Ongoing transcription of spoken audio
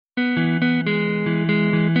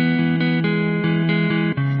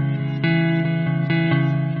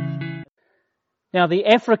Now, the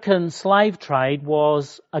African slave trade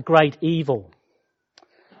was a great evil.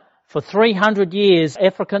 For 300 years,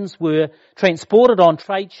 Africans were transported on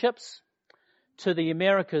trade ships to the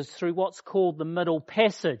Americas through what's called the Middle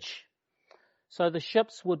Passage. So the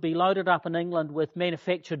ships would be loaded up in England with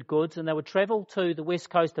manufactured goods, and they would travel to the west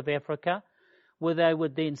coast of Africa, where they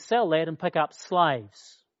would then sell that and pick up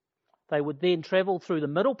slaves. They would then travel through the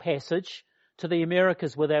Middle Passage to the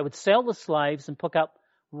Americas, where they would sell the slaves and pick up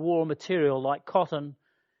raw material like cotton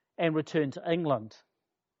and return to England.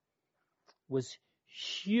 It was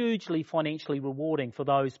hugely financially rewarding for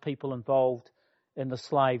those people involved in the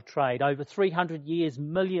slave trade. Over 300 years,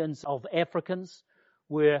 millions of Africans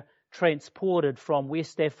were transported from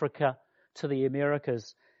West Africa to the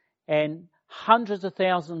Americas, and hundreds of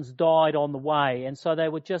thousands died on the way, and so they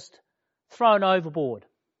were just thrown overboard.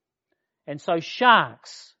 And so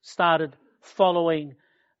sharks started following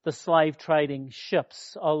the slave trading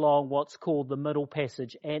ships along what's called the Middle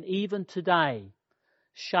Passage. And even today,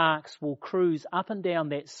 sharks will cruise up and down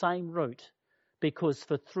that same route because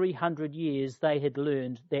for 300 years they had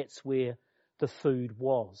learned that's where the food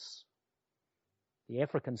was. The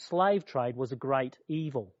African slave trade was a great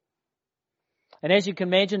evil. And as you can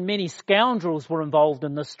imagine, many scoundrels were involved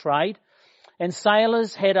in this trade, and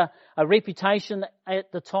sailors had a reputation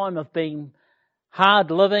at the time of being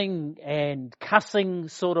hard-living and cussing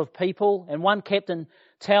sort of people. And one captain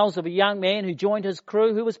tells of a young man who joined his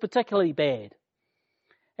crew who was particularly bad.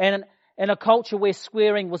 And in a culture where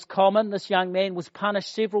swearing was common, this young man was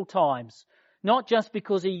punished several times, not just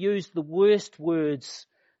because he used the worst words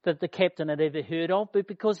that the captain had ever heard of, but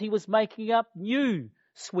because he was making up new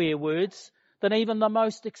swear words that even the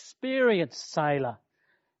most experienced sailor,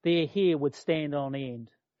 their hair would stand on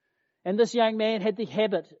end. And this young man had the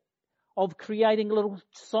habit of creating little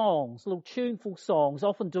songs, little tuneful songs,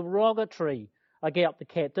 often derogatory about the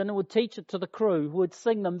captain, and would teach it to the crew, who would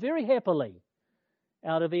sing them very happily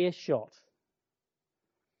out of earshot.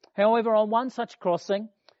 However, on one such crossing,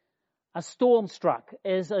 a storm struck,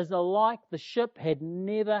 as alike the ship had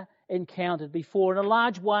never encountered before, and a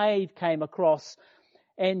large wave came across,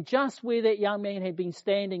 and just where that young man had been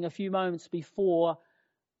standing a few moments before,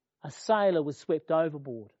 a sailor was swept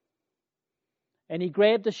overboard. And he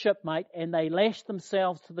grabbed a shipmate, and they lashed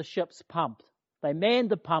themselves to the ship's pump. They manned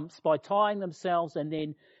the pumps by tying themselves and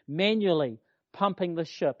then manually pumping the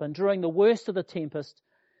ship. And during the worst of the tempest,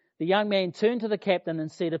 the young man turned to the captain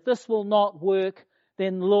and said, "If this will not work,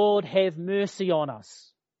 then Lord have mercy on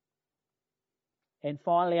us." And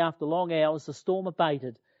finally, after long hours, the storm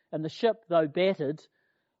abated, and the ship, though battered,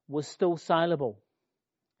 was still saleable.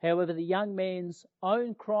 However, the young man's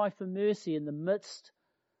own cry for mercy in the midst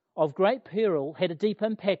of great peril had a deep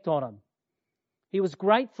impact on him. He was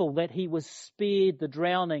grateful that he was spared the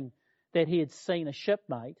drowning that he had seen a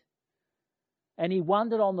shipmate, and he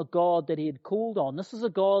wondered on the God that he had called on. This is a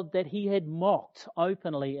God that he had mocked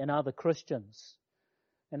openly in other Christians.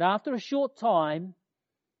 And after a short time,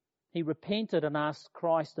 he repented and asked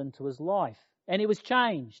Christ into his life, and he was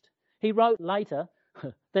changed. He wrote later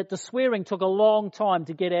that the swearing took a long time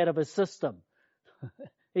to get out of his system.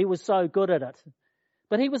 He was so good at it.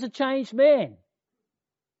 But he was a changed man.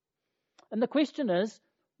 And the question is,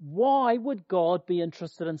 why would God be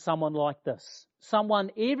interested in someone like this?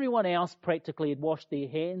 Someone everyone else practically had washed their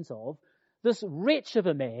hands of. This wretch of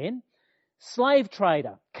a man, slave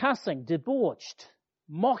trader, cussing, debauched,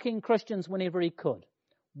 mocking Christians whenever he could.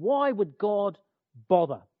 Why would God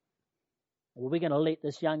bother? Well, we're going to let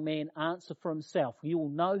this young man answer for himself. You will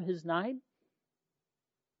know his name.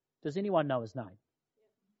 Does anyone know his name?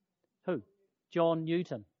 Who? John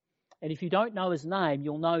Newton. And if you don't know his name,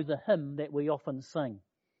 you'll know the hymn that we often sing.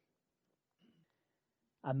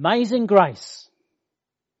 Amazing grace,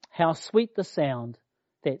 how sweet the sound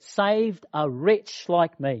that saved a wretch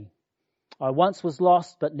like me. I once was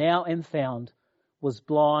lost, but now am found, was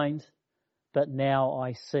blind, but now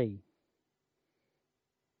I see.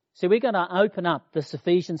 So we're going to open up this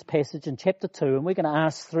Ephesians passage in chapter 2, and we're going to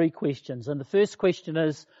ask 3 questions. And the first question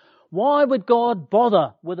is, why would God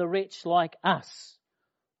bother with a wretch like us?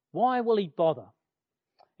 Why will he bother?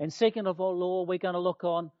 And second of all, we're going to look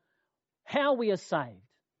on how we are saved.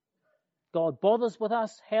 God bothers with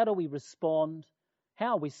us. How do we respond?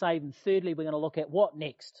 How are we saved? And thirdly, we're going to look at what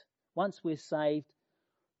next. Once we're saved,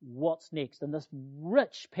 what's next? And this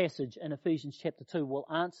rich passage in Ephesians chapter 2 will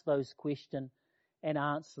answer those questions and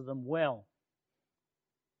answer them well.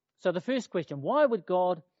 So the first question, why would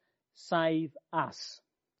God save us?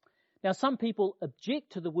 Now, some people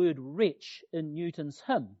object to the word wretch in Newton's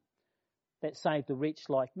hymn that saved a wretch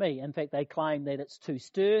like me. In fact, they claim that it's too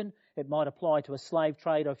stern. It might apply to a slave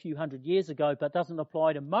trader a few hundred years ago, but doesn't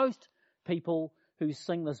apply to most people who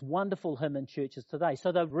sing this wonderful hymn in churches today.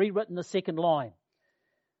 So they've rewritten the second line.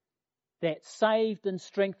 That saved and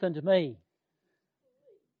strengthened me.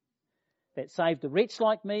 That saved a wretch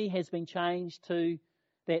like me has been changed to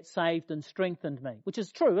that saved and strengthened me. Which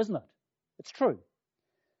is true, isn't it? It's true.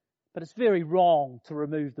 But it's very wrong to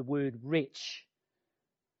remove the word wretch,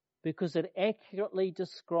 because it accurately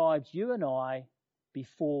describes you and I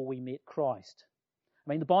before we met Christ. I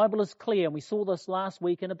mean, the Bible is clear, and we saw this last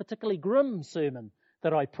week in a particularly grim sermon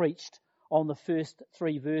that I preached on the first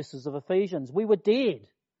 3 verses of Ephesians. We were dead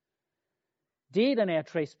in our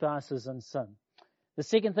trespasses and sin. The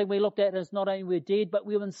second thing we looked at is not only we're dead, but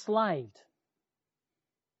we were enslaved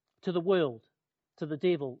to the world, to the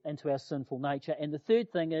devil, and to our sinful nature. And the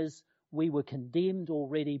third thing is we were condemned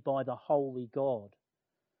already by the holy God.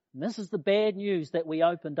 And this is the bad news that we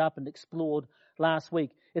opened up and explored last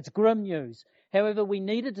week. It's grim news. However, we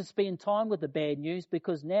needed to spend time with the bad news,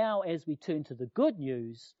 because now as we turn to the good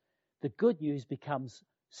news becomes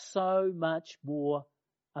so much more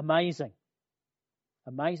amazing.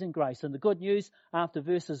 Amazing grace. And the good news, after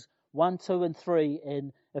verses 1, 2 and 3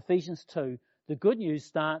 in Ephesians 2, the good news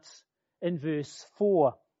starts in verse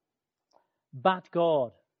 4. But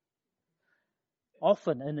God.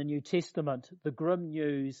 Often in the New Testament, the grim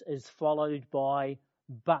news is followed by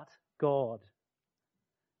but God.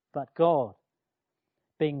 But God,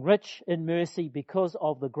 being rich in mercy because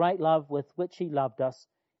of the great love with which He loved us,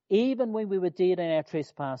 even when we were dead in our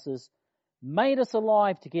trespasses, made us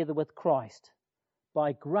alive together with Christ.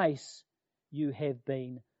 By grace you have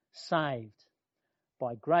been saved.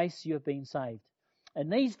 By grace you have been saved.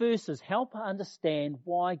 And these verses help understand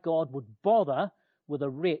why God would bother with a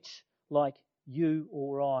wretch like you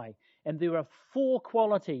or I. And there are 4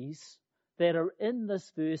 qualities that are in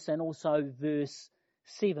this verse and also verse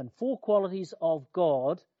 7. 4 qualities of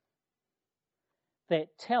God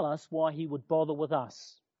that tell us why He would bother with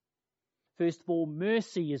us. First of all,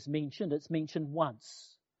 mercy is mentioned. It's mentioned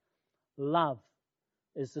once. Love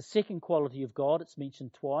is the second quality of God. It's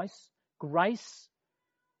mentioned twice. Grace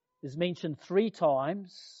is mentioned 3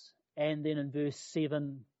 times. And then in verse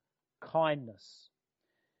 7, kindness.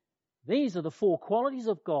 These are the 4 qualities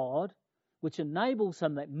of God which enables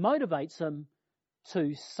Him, that motivates Him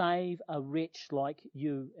to save a wretch like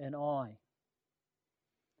you and I.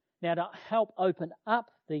 Now, to help open up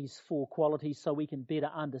these 4 qualities so we can better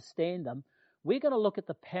understand them, we're going to look at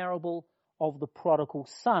the parable of the prodigal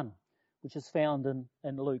son, which is found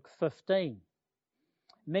in Luke 15.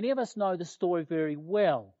 Many of us know the story very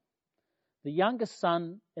well. The youngest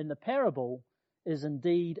son in the parable is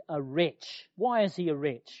indeed a wretch. Why is he a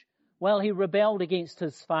wretch? Well, he rebelled against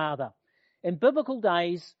his father. In biblical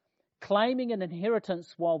days, claiming an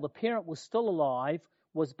inheritance while the parent was still alive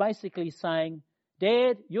was basically saying,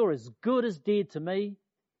 Dad, you're as good as dead to me.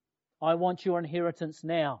 I want your inheritance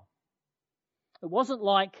now. It wasn't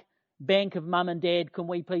like Bank of Mum and Dad, can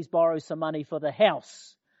we please borrow some money for the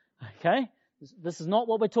house? Okay? This is not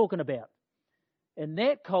what we're talking about. In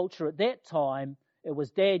that culture at that time, it was,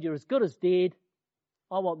 Dad, you're as good as dead.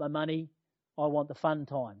 I want my money. I want the fun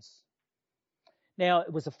times. Now,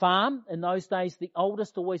 it was a farm. In those days, the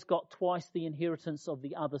oldest always got twice the inheritance of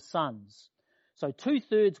the other sons. So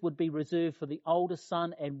 2/3 would be reserved for the oldest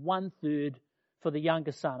son and 1/3 for the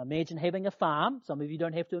younger son. Imagine having a farm. Some of you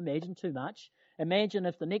don't have to imagine too much. Imagine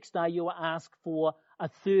if the next day you were asked for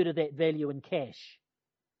 1/3 of that value in cash.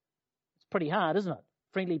 It's pretty hard, isn't it?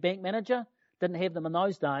 Friendly bank manager, didn't have them in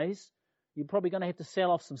those days. You're probably going to have to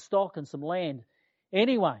sell off some stock and some land.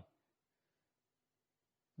 Anyway,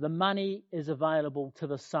 the money is available to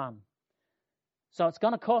the son. So it's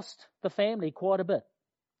going to cost the family quite a bit.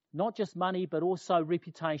 Not just money, but also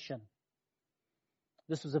reputation.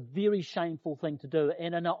 This was a very shameful thing to do.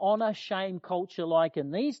 And in an honour-shame culture like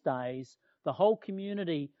in these days, the whole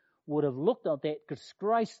community would have looked at that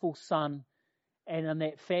disgraceful son, and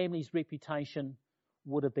that family's reputation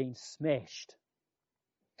would have been smashed.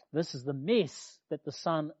 This is the mess that the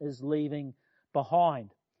son is leaving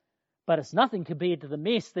behind. But it's nothing compared to the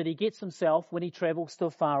mess that he gets himself when he travels to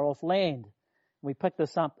a far-off land. We pick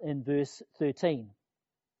this up in verse 13.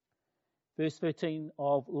 Verse 13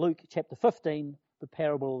 of Luke chapter 15, the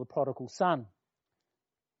parable of the prodigal son.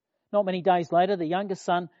 Not many days later, the youngest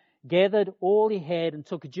son gathered all he had and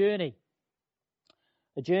took a journey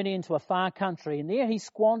into a far country, and there he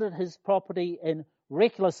squandered his property in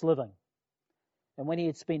reckless living. And when he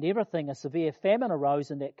had spent everything, a severe famine arose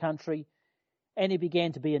in that country, and he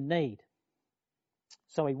began to be in need.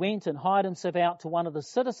 So he went and hired himself out to one of the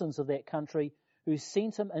citizens of that country, who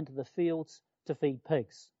sent him into the fields to feed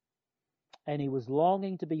pigs. And he was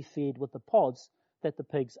longing to be fed with the pods that the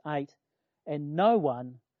pigs ate, and no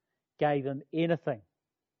one gave him anything.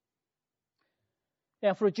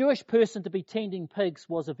 Now, for a Jewish person to be tending pigs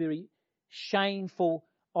was a very shameful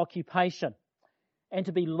occupation. And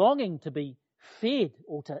to be longing to be fed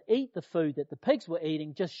or to eat the food that the pigs were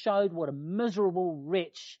eating just showed what a miserable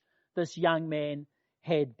wretch this young man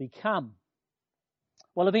had become.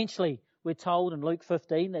 Well, eventually we're told in Luke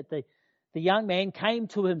 15 that the young man came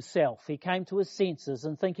to himself. He came to his senses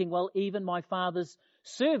and thinking, well, even my father's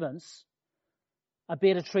servants are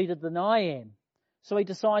better treated than I am. So he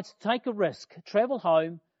decides to take a risk, travel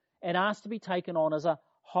home, and ask to be taken on as a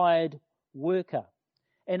hired worker.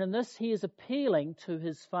 And in this, he is appealing to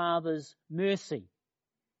his father's mercy.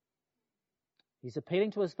 He's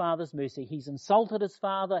appealing to his father's mercy. He's insulted his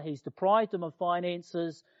father. He's deprived him of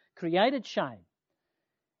finances, created shame.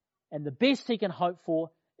 And the best he can hope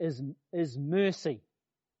for is mercy,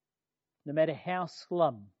 no matter how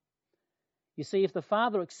slim. You see, if the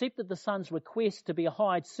father accepted the son's request to be a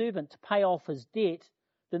hired servant to pay off his debt,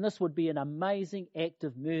 then this would be an amazing act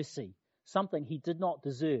of mercy, something he did not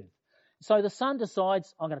deserve. So the son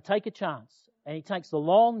decides, I'm going to take a chance. And he takes the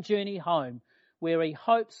long journey home where he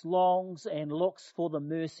hopes, longs, and looks for the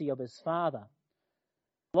mercy of his father.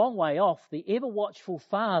 A long way off, the ever-watchful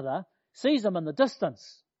father sees him in the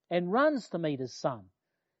distance and runs to meet his son.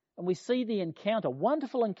 And we see the encounter,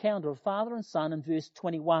 wonderful encounter of father and son in verse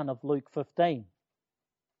 21 of Luke 15.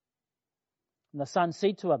 And the son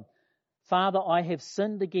said to him, Father, I have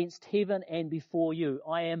sinned against heaven and before you.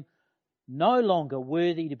 I am no longer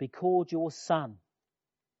worthy to be called your son.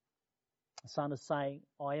 The son is saying,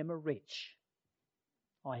 I am a wretch.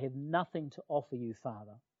 I have nothing to offer you,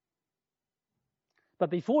 Father.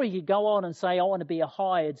 But before he could go on and say, I want to be a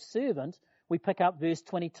hired servant, we pick up verse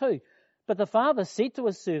 22. But the father said to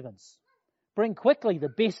his servants, bring quickly the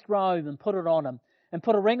best robe and put it on him, and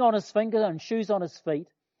put a ring on his finger and shoes on his feet,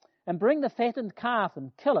 and bring the fattened calf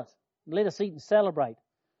and kill it, and let us eat and celebrate.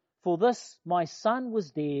 For this my son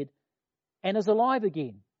was dead and is alive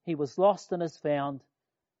again. He was lost and is found.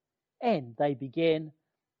 And they began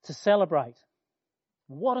to celebrate.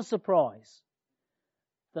 What a surprise.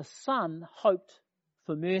 The son hoped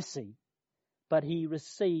for mercy, but he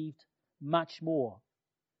received much more.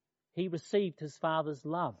 He received his father's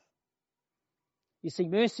love. You see,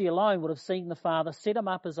 mercy alone would have seen the father set him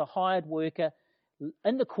up as a hired worker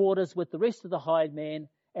in the quarters with the rest of the hired men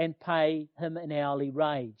and pay him an hourly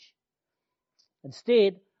wage.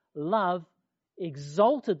 Instead, love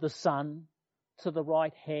exalted the son to the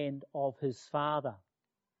right hand of his father.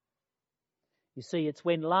 You see, it's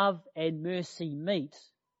when love and mercy meet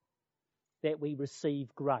that we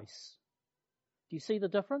receive grace. Do you see the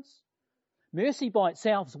difference? Mercy by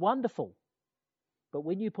itself is wonderful, but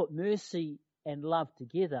when you put mercy and love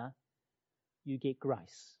together, you get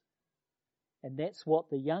grace. And that's what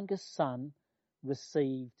the youngest son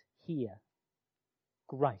received here.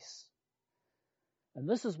 Grace. And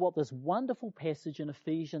this is what this wonderful passage in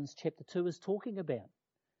Ephesians chapter 2 is talking about.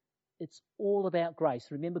 It's all about grace.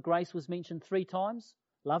 Remember, grace was mentioned 3 times,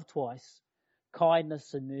 love twice,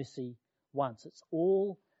 kindness and mercy once. It's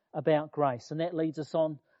all about grace. And that leads us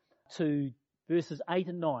on to verses 8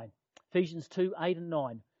 and 9. Ephesians 2, 8 and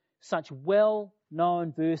 9. Such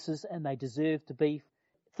well-known verses, and they deserve to be.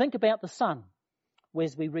 Think about the Son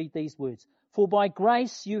as we read these words. For by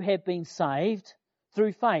grace you have been saved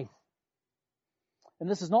through faith. And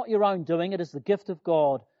this is not your own doing, it is the gift of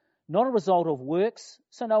God, not a result of works,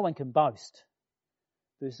 so no one can boast.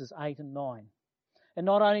 Verses 8 and 9. And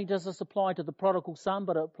not only does this apply to the prodigal son,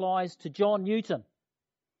 but it applies to John Newton.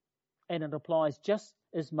 And it applies just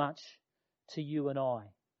as much to you and I.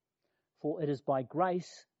 For it is by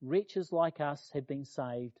grace wretches like us have been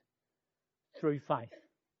saved through faith.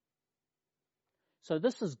 So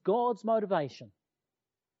this is God's motivation.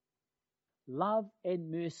 Love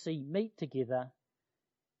and mercy meet together,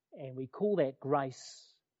 and we call that grace.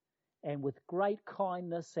 And with great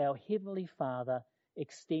kindness, our Heavenly Father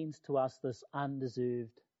extends to us this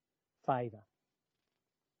undeserved favour.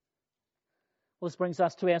 Well, this brings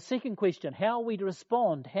us to our second question. How are we to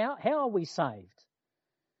respond? How are we saved?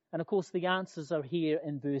 And of course, the answers are here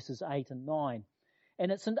in verses 8 and 9.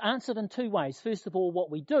 And it's answered in 2 ways. First of all, what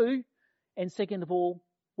we do, and second of all,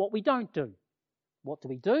 what we don't do. What do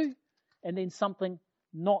we do? And then something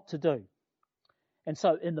not to do. And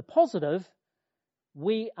so in the positive,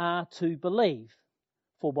 we are to believe.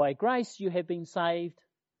 For by grace you have been saved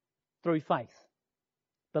through faith.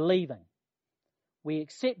 Believing. We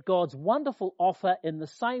accept God's wonderful offer in the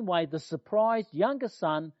same way the surprised younger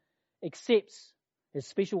son accepts his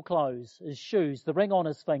special clothes, his shoes, the ring on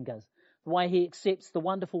his fingers, the way he accepts the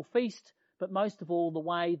wonderful feast, but most of all the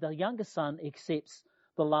way the younger son accepts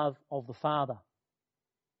the love of the Father.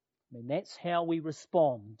 I mean, that's how we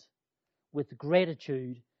respond, with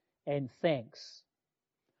gratitude and thanks.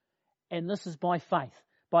 And this is by faith.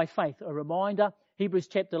 By faith. A reminder, Hebrews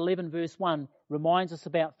chapter 11 verse 1 reminds us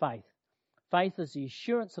about faith. Faith is the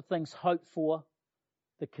assurance of things hoped for,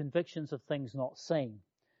 the convictions of things not seen.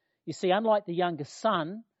 You see, unlike the younger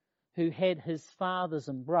son who had his father's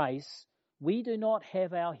embrace, we do not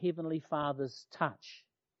have our Heavenly Father's touch.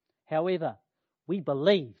 However, we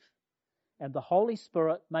believe, and the Holy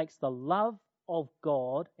Spirit makes the love of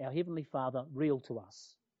God, our Heavenly Father, real to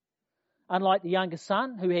us. Unlike the younger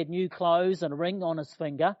son who had new clothes and a ring on his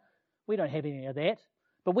finger, we don't have any of that.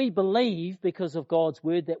 But we believe, because of God's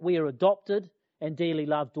word, that we are adopted and dearly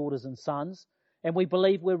loved daughters and sons. And we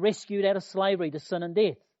believe we're rescued out of slavery to sin and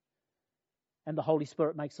death. And the Holy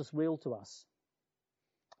Spirit makes this real to us.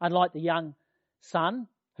 Unlike the young son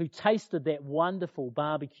who tasted that wonderful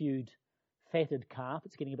barbecued fatted calf,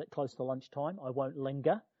 it's getting a bit close to lunchtime, I won't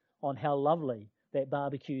linger on how lovely that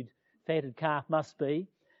barbecued fatted calf must be.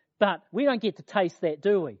 But we don't get to taste that,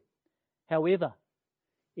 do we? However,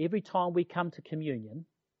 every time we come to communion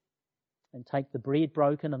and take the bread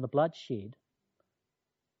broken and the blood shed,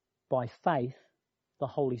 by faith, the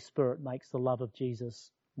Holy Spirit makes the love of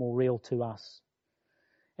Jesus more real to us.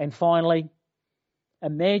 And finally,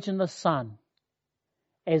 imagine the son,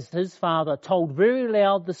 as his father told very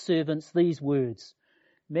loud the servants these words.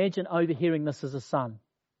 Imagine overhearing this as a son.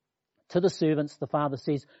 To the servants, the father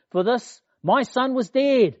says, "For this, my son was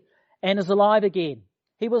dead and is alive again.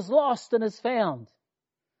 He was lost and is found."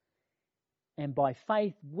 And by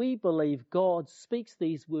faith, we believe God speaks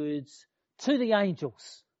these words to the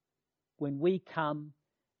angels when we come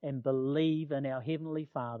and believe in our Heavenly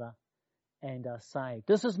Father and are saved.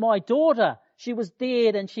 "This is my daughter. She was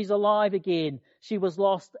dead and she's alive again. She was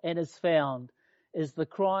lost and is found," is the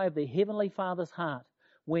cry of the Heavenly Father's heart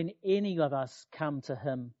when any of us come to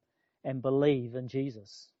Him and believe in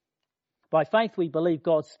Jesus. By faith, we believe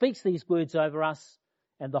God speaks these words over us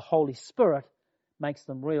and the Holy Spirit makes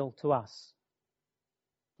them real to us.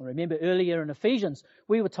 Remember earlier in Ephesians,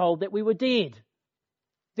 we were told that we were dead.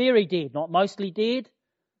 Very dead, not mostly dead,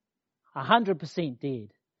 100%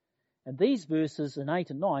 dead. And these verses in 8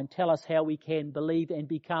 and 9 tell us how we can believe and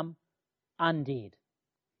become undead.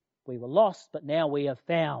 We were lost, but now we are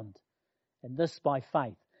found. And this by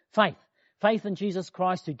faith. Faith in Jesus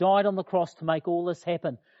Christ who died on the cross to make all this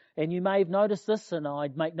happen. And you may have noticed this, and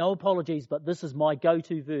I'd make no apologies, but this is my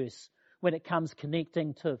go-to verse when it comes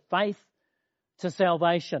connecting to faith to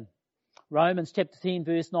salvation. Romans chapter 10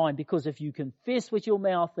 verse 9, "Because if you confess with your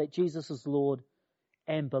mouth that Jesus is Lord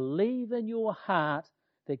and believe in your heart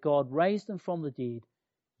that God raised him from the dead,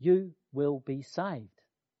 you will be saved.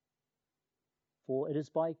 For it is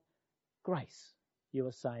by grace you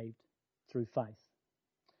are saved through faith."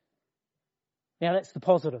 Now that's the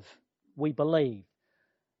positive. We believe.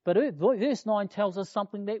 But verse 9 tells us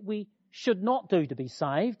something that we should not do to be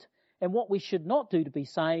saved. And what we should not do to be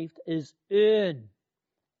saved is earn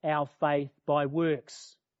our faith by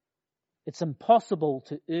works. It's impossible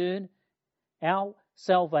to earn our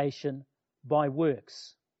salvation by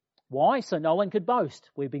works. Why? So no one could boast.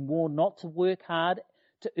 We've been warned not to work hard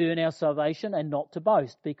to earn our salvation and not to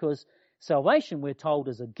boast, because salvation, we're told,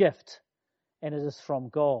 is a gift and it is from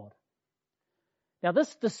God. Now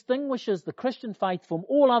this distinguishes the Christian faith from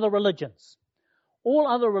all other religions. All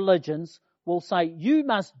other religions will say, you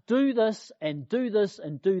must do this and do this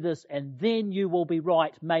and do this, and then you will be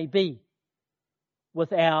right, maybe,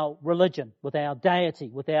 with our religion, with our deity,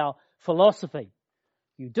 with our philosophy.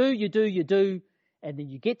 You do, and then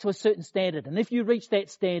you get to a certain standard, and if you reach that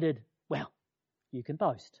standard, well, you can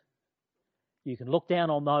boast. You can look down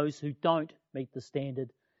on those who don't meet the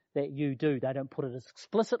standard that you do. They don't put it as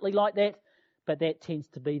explicitly like that, but that tends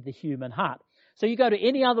to be the human heart. So you go to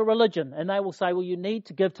any other religion and they will say, well, you need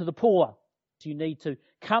to give to the poor. You need to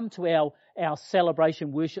come to our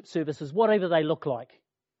celebration worship services, whatever they look like.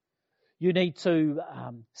 You need to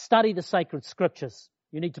study the sacred scriptures.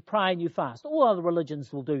 You need to pray and you fast. All other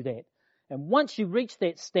religions will do that. And once you reach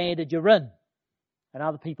that standard, you're in, and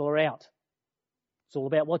other people are out. It's all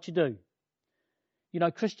about what you do. You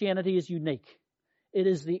know, Christianity is unique. It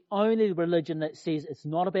is the only religion that says it's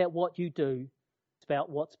not about what you do, it's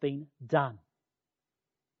about what's been done.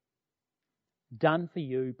 Done for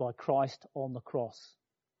you by Christ on the cross.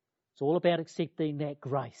 It's all about accepting that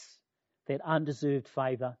grace, that undeserved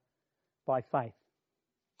favour by faith.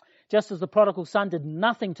 Just as the prodigal son did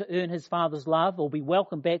nothing to earn his father's love or be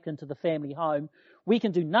welcomed back into the family home, we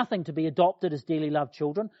can do nothing to be adopted as dearly loved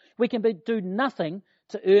children. We can do nothing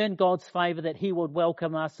to earn God's favour that he would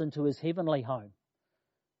welcome us into his heavenly home.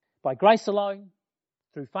 By grace alone,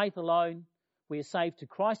 through faith alone, We are saved to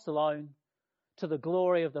Christ alone, to the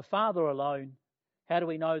glory of the Father alone. How do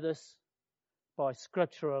we know this? By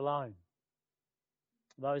Scripture alone.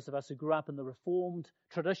 Those of us who grew up in the Reformed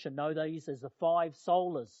tradition know these as the 5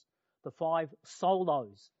 solas, the 5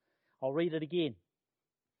 solos. I'll read it again.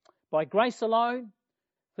 By grace alone,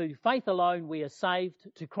 through faith alone, we are saved,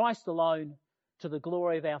 to Christ alone, to the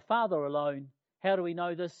glory of our Father alone. How do we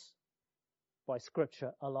know this? By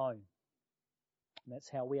Scripture alone. And that's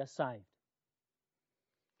how we are saved.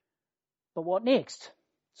 But what next?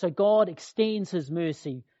 So God extends His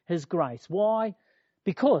mercy, His grace. Why?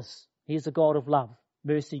 Because He is a God of love,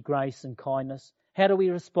 mercy, grace, and kindness. How do we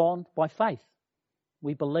respond? By faith.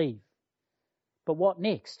 We believe. But what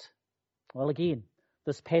next? Well, again,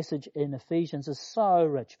 this passage in Ephesians is so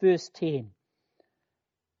rich. Verse 10.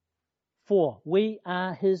 For we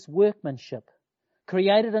are His workmanship,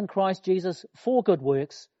 created in Christ Jesus for good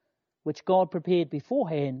works, which God prepared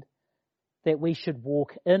beforehand that we should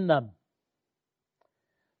walk in them.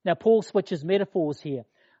 Now, Paul switches metaphors here.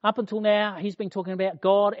 Up until now, he's been talking about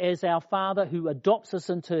God as our Father who adopts us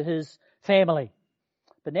into His family.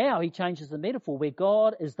 But now he changes the metaphor where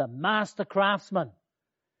God is the master craftsman.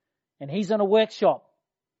 And He's in a workshop.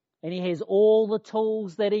 And He has all the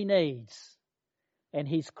tools that He needs. And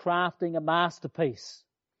He's crafting a masterpiece.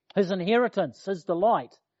 His inheritance, His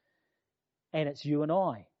delight. And it's you and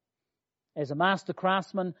I. As a master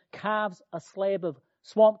craftsman carves a slab of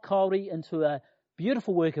swamp kauri into a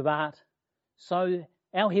beautiful work of art, so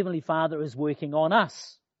our Heavenly Father is working on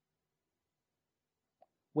us.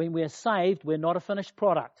 When we're saved, we're not a finished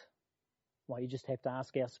product. Well, you just have to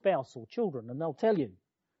ask our spouse or children and they'll tell you.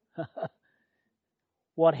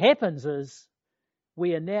 What happens is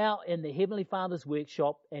we are now in the Heavenly Father's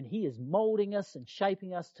workshop and He is molding us and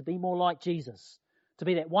shaping us to be more like Jesus, to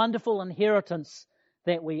be that wonderful inheritance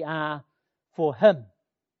that we are for Him.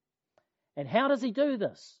 And how does He do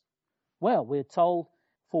this? Well, we're told,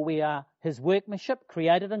 for we are His workmanship,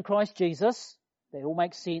 created in Christ Jesus. That all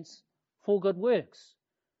makes sense, for good works.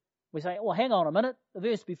 We say, well, hang on a minute. The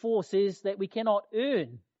verse before says that we cannot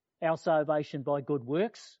earn our salvation by good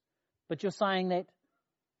works. But you're saying that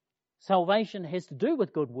salvation has to do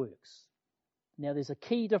with good works. Now, there's a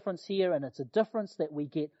key difference here, and it's a difference that we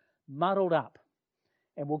get muddled up.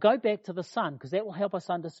 And we'll go back to the Son, because that will help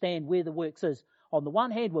us understand where the works is. On the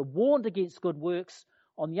one hand, we're warned against good works.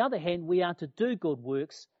 On the other hand, we are to do good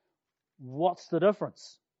works. What's the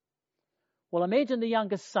difference? Well, imagine the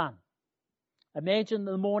youngest son. Imagine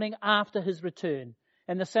the morning after his return.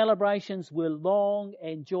 And the celebrations were long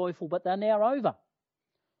and joyful, but they're now over.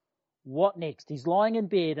 What next? He's lying in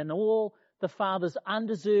bed, and all the Father's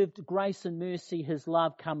undeserved grace and mercy, His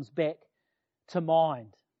love, comes back to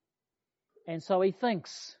mind. And so he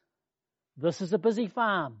thinks, this is a busy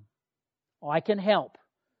farm. I can help.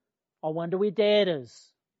 I wonder where Dad is.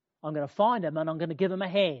 I'm going to find him and I'm going to give him a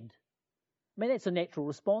hand. I mean, that's a natural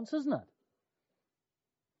response, isn't it?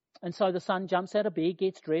 And so the son jumps out of bed,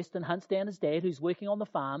 gets dressed and hunts down his dad who's working on the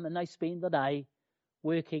farm, and they spend the day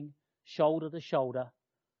working shoulder to shoulder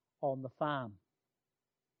on the farm.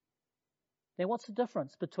 Now, what's the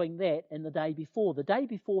difference between that and the day before? The day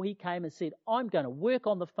before he came and said, I'm going to work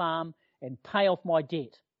on the farm and pay off my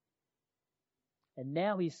debt. And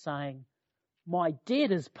now he's saying, my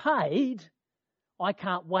debt is paid. I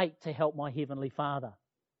can't wait to help my Heavenly Father.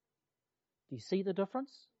 Do you see the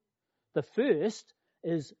difference? The first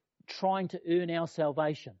is trying to earn our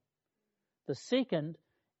salvation. The second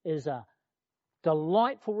is a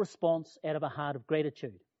delightful response out of a heart of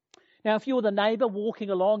gratitude. Now, if you were the neighbour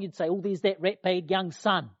walking along, you'd say, oh, there's that ratbag young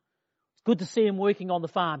son. It's good to see him working on the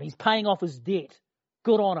farm. He's paying off his debt.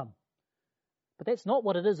 Good on him. But that's not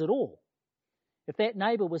what it is at all. If that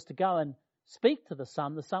neighbour was to go and speak to the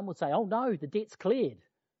son would say, oh no, the debt's cleared.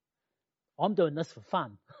 I'm doing this for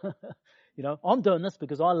fun. I'm doing this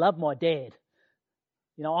because I love my dad.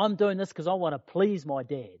 I'm doing this because I want to please my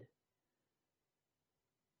dad.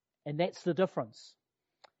 And that's the difference.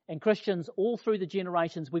 And Christians, all through the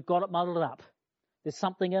generations, we've got it muddled up. There's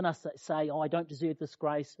something in us that say, I don't deserve this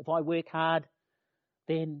grace. If I work hard,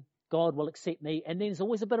 then God will accept me. And then there's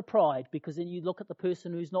always a bit of pride, because then you look at the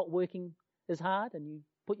person who's not working as hard and you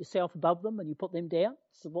put yourself above them and you put them down.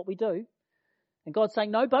 This is what we do. And God's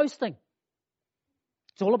saying, no boasting.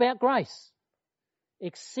 It's all about grace.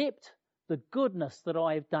 Accept the goodness that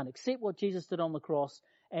I have done. Accept what Jesus did on the cross,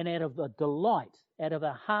 and out of a delight, out of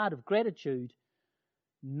a heart of gratitude,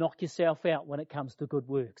 knock yourself out when it comes to good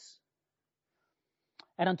works.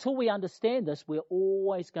 And until we understand this, we're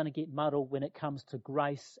always going to get muddled when it comes to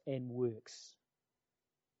grace and works.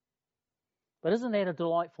 But isn't that a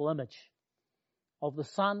delightful image of the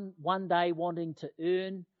son one day wanting to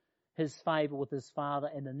earn his favour with his father,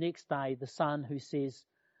 and the next day the son who says,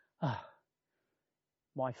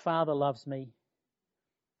 my father loves me,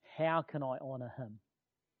 how can I honour him?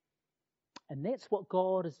 And that's what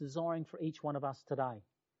God is desiring for each one of us today.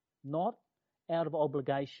 Not out of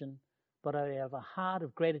obligation, but out of a heart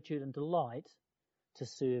of gratitude and delight to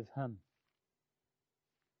serve him.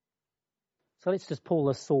 So let's just pull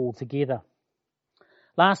this all together.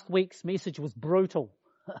 Last week's message was brutal.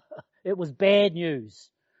 It was bad news.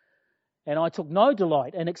 And I took no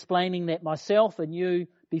delight in explaining that myself and you,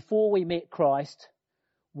 before we met Christ,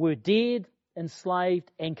 were dead,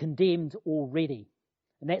 enslaved and condemned already.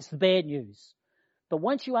 And that's the bad news. But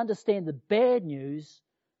once you understand the bad news,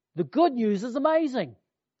 the good news is amazing.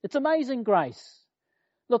 It's amazing grace.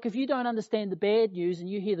 Look, if you don't understand the bad news and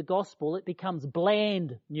you hear the gospel, it becomes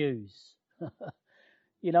bland news.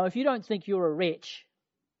 If you don't think you're a wretch,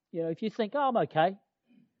 if you think, I'm okay,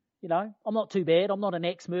 I'm not too bad, I'm not an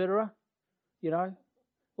ex-murderer,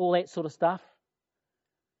 all that sort of stuff.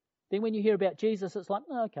 Then when you hear about Jesus, it's like,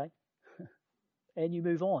 okay. And you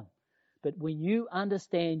move on. But when you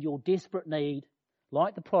understand your desperate need,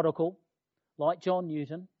 like the prodigal, like John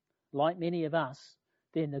Newton, like many of us,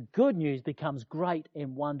 then the good news becomes great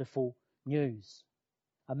and wonderful news.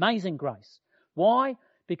 Amazing grace. Why?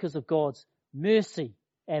 Because of God's mercy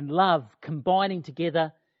and love combining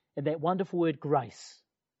together in that wonderful word grace.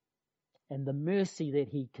 And the mercy that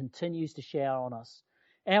he continues to shower on us.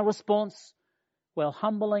 Our response, well,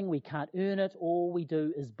 humbling, we can't earn it. All we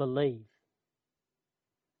do is believe.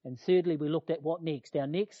 And thirdly, we looked at what next. Our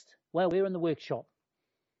next, well, we're in the workshop.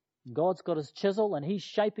 God's got his chisel and he's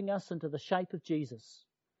shaping us into the shape of Jesus.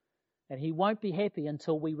 And he won't be happy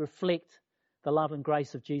until we reflect the love and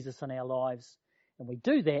grace of Jesus in our lives. And we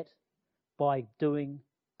do that by doing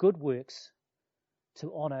good works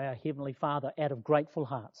to honour our Heavenly Father out of grateful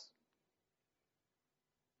hearts.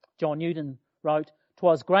 John Newton wrote,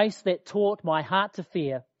 "'Twas grace that taught my heart to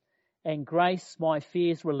fear, and grace my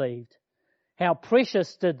fears relieved. How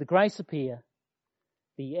precious did the grace appear,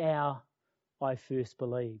 the hour I first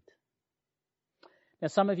believed." Now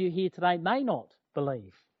some of you here today may not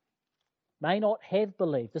believe, may not have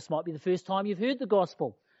believed. This might be the first time you've heard the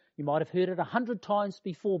gospel. You might have heard it 100 times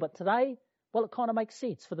before, but today, well, it kind of makes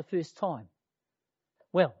sense for the first time.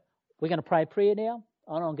 Well, we're going to pray a prayer now.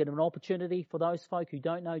 I'm going to give an opportunity for those folk who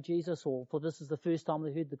don't know Jesus, or for this is the first time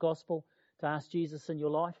they've heard the gospel, to ask Jesus in your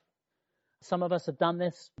life. Some of us have done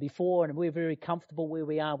this before and we're very comfortable where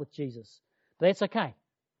we are with Jesus. But that's okay.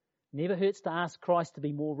 Never hurts to ask Christ to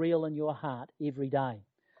be more real in your heart every day.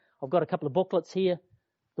 I've got a couple of booklets here,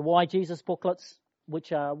 the Why Jesus booklets,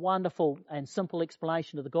 which are a wonderful and simple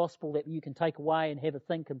explanation of the gospel that you can take away and have a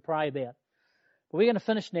think and pray about. But we're going to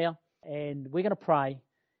finish now and we're going to pray,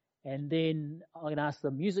 and then I'm going to ask the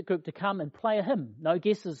music group to come and play a hymn. No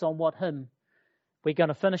guesses on what hymn we're going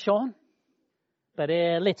to finish on, but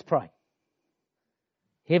let's pray.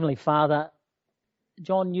 Heavenly Father,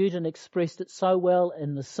 John Newton expressed it so well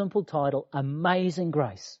in the simple title, Amazing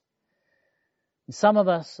Grace. And some of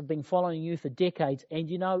us have been following you for decades, and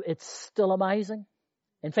it's still amazing.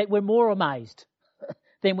 In fact, we're more amazed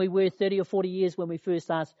than we were 30 or 40 years when we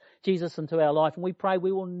first asked Jesus into our life, and we pray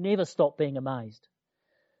we will never stop being amazed.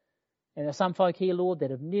 And there are some folk here, Lord,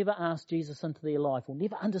 that have never asked Jesus into their life or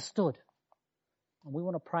never understood. And we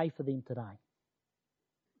want to pray for them today.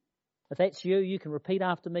 If that's you, you can repeat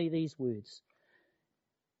after me these words.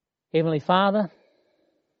 Heavenly Father,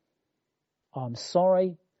 I'm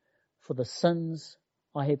sorry for the sins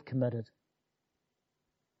I have committed.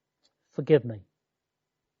 Forgive me.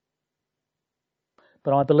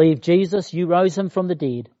 But I believe, Jesus, you rose him from the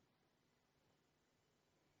dead.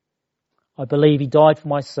 I believe he died for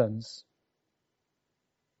my sins.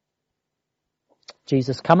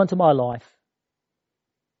 Jesus, come into my life.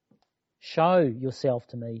 Show yourself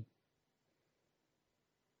to me.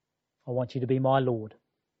 I want you to be my Lord.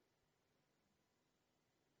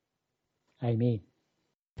 Amen.